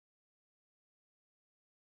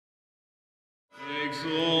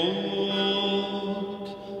exalt,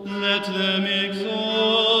 let them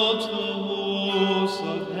exalt the hosts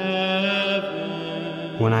of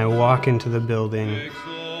heaven. When I walk into the building,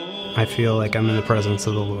 I feel like I'm in the presence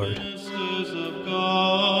of the Lord.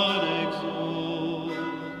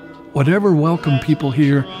 Whatever welcomed people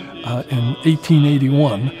here in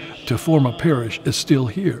 1881 to form a parish is still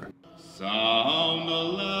here.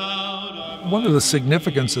 One of the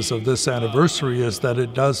significances of this anniversary is that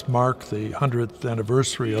it does mark the 100th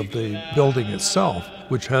anniversary of the building itself,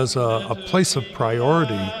 which has a place of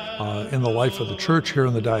priority in the life of the church here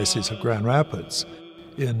in the Diocese of Grand Rapids.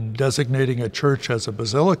 In designating a church as a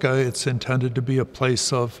basilica, it's intended to be a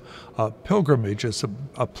place of pilgrimage. It's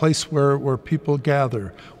a place where people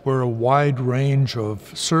gather, where a wide range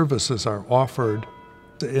of services are offered.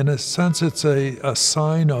 In a sense, it's a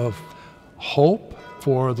sign of hope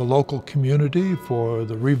for the local community, for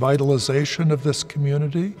the revitalization of this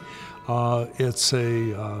community. It's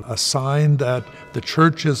a sign that the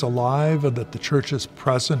church is alive and that the church is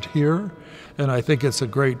present here. And I think it's a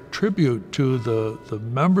great tribute to the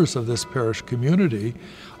members of this parish community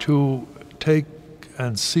to take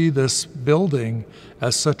and see this building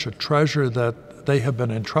as such a treasure that they have been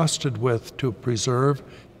entrusted with to preserve.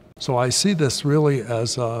 So I see this really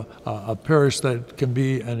as a parish that can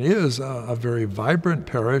be and is a very vibrant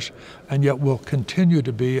parish, and yet will continue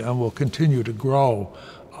to be and will continue to grow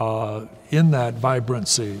in that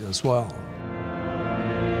vibrancy as well.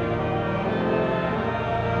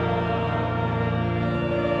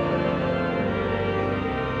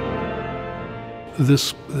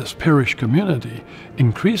 This parish community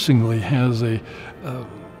increasingly has a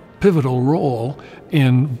pivotal role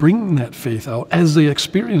in bringing that faith out as they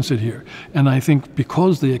experience it here. And I think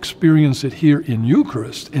because they experience it here in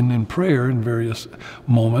Eucharist and in prayer in various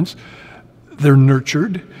moments, they're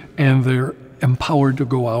nurtured and they're empowered to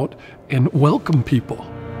go out and welcome people.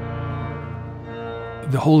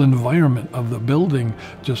 The whole environment of the building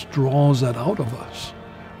just draws that out of us.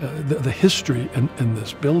 The history in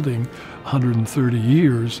this building, 130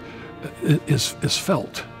 years, is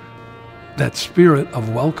felt. That spirit of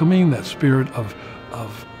welcoming, that spirit of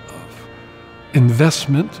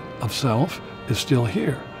investment of self is still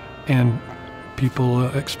here, and people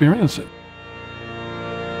experience it.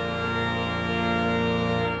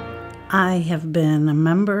 I have been a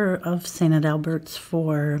member of St. Adalbert's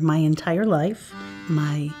for my entire life.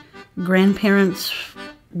 My grandparents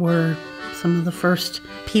were some of the first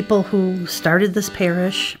people who started this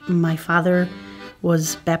parish. My father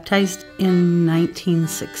was baptized in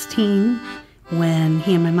 1916. When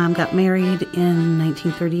he and my mom got married in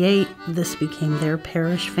 1938, this became their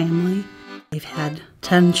parish family. They've had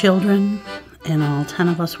 10 children, and all 10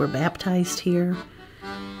 of us were baptized here.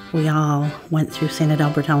 We all went through St.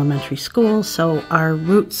 Adalbert Elementary School, so our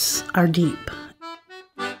roots are deep.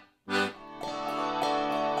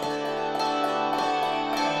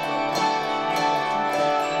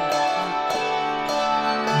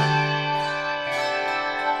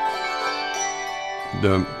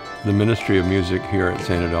 The ministry of music here at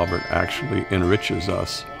St. Adalbert actually enriches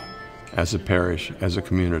us as a parish, as a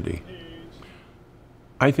community.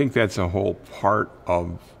 I think that's a whole part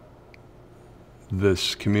of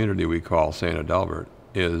this community we call St. Adalbert,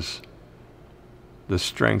 is the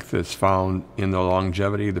strength that's found in the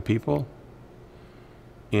longevity of the people,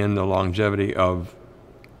 in the longevity of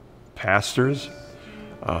pastors.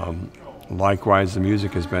 Likewise, the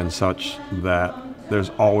music has been such that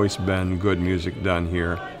there's always been good music done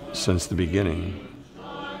here since the beginning.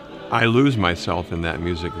 I lose myself in that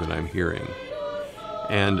music that I'm hearing,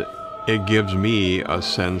 and it gives me a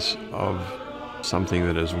sense of something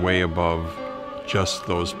that is way above just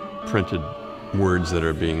those printed words that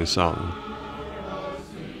are being sung.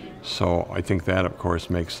 So I think that, of course,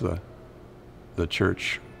 makes the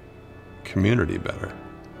church community better.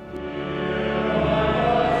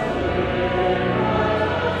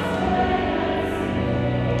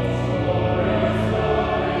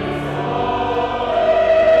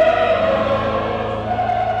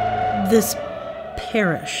 This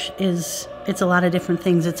parish it's a lot of different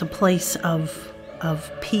things. It's a place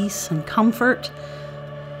of peace and comfort.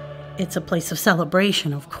 It's a place of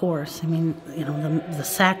celebration, of course. I mean, you know, the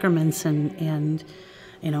sacraments and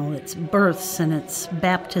you know, it's births and it's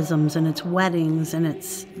baptisms and it's weddings, and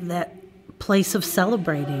it's that place of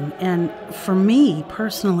celebrating. And for me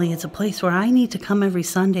personally, it's a place where I need to come every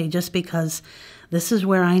Sunday just because this is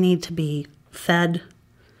where I need to be fed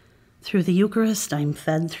through the Eucharist. I'm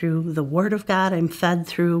fed through the Word of God. I'm fed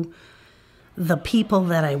through the people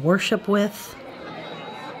that I worship with.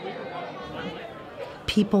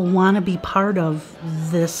 People want to be part of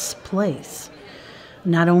this place.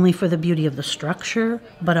 not only for the beauty of the structure,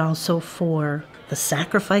 but also for the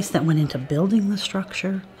sacrifice that went into building the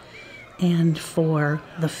structure, and for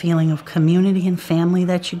the feeling of community and family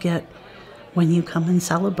that you get when you come and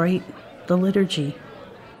celebrate the liturgy.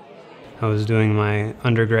 I was doing my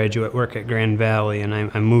undergraduate work at Grand Valley, and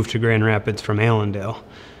I moved to Grand Rapids from Allendale.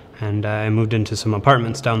 And I moved into some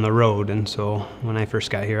apartments down the road, and so when I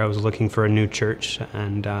first got here, I was looking for a new church,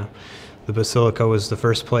 and the Basilica was the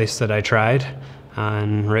first place that I tried.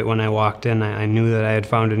 And right when I walked in, I knew that I had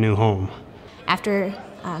found a new home. After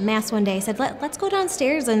Mass one day, I said, let's go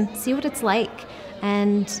downstairs and see what it's like.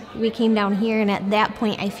 And we came down here, and at that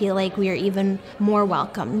point, I feel like we were even more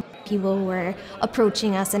welcome. People were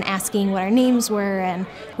approaching us and asking what our names were and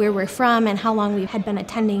where we're from and how long we had been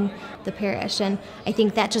attending the parish. And I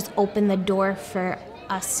think that just opened the door for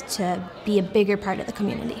us to be a bigger part of the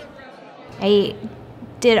community. I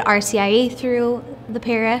did RCIA through the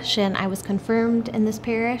parish, and I was confirmed in this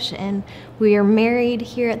parish, and we are married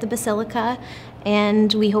here at the Basilica,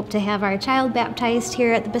 and we hope to have our child baptized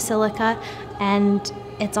here at the Basilica, and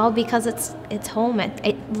it's all because it's home.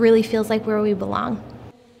 It really feels like where we belong.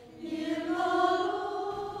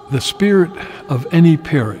 The spirit of any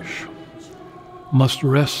parish must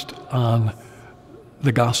rest on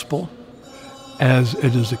the gospel as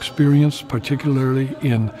it is experienced, particularly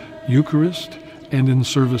in Eucharist and in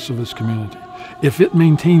service of its community. If it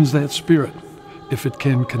maintains that spirit, if it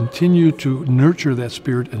can continue to nurture that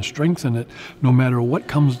spirit and strengthen it, no matter what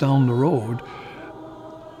comes down the road,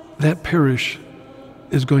 that parish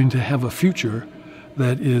is going to have a future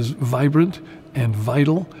that is vibrant and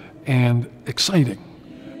vital and exciting.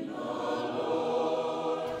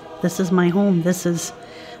 This is my home. This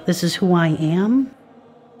is who I am.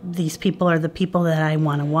 These people are the people that I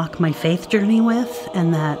want to walk my faith journey with,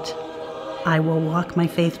 and that I will walk my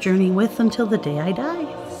faith journey with until the day I die.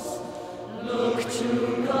 Look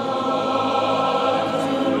to God.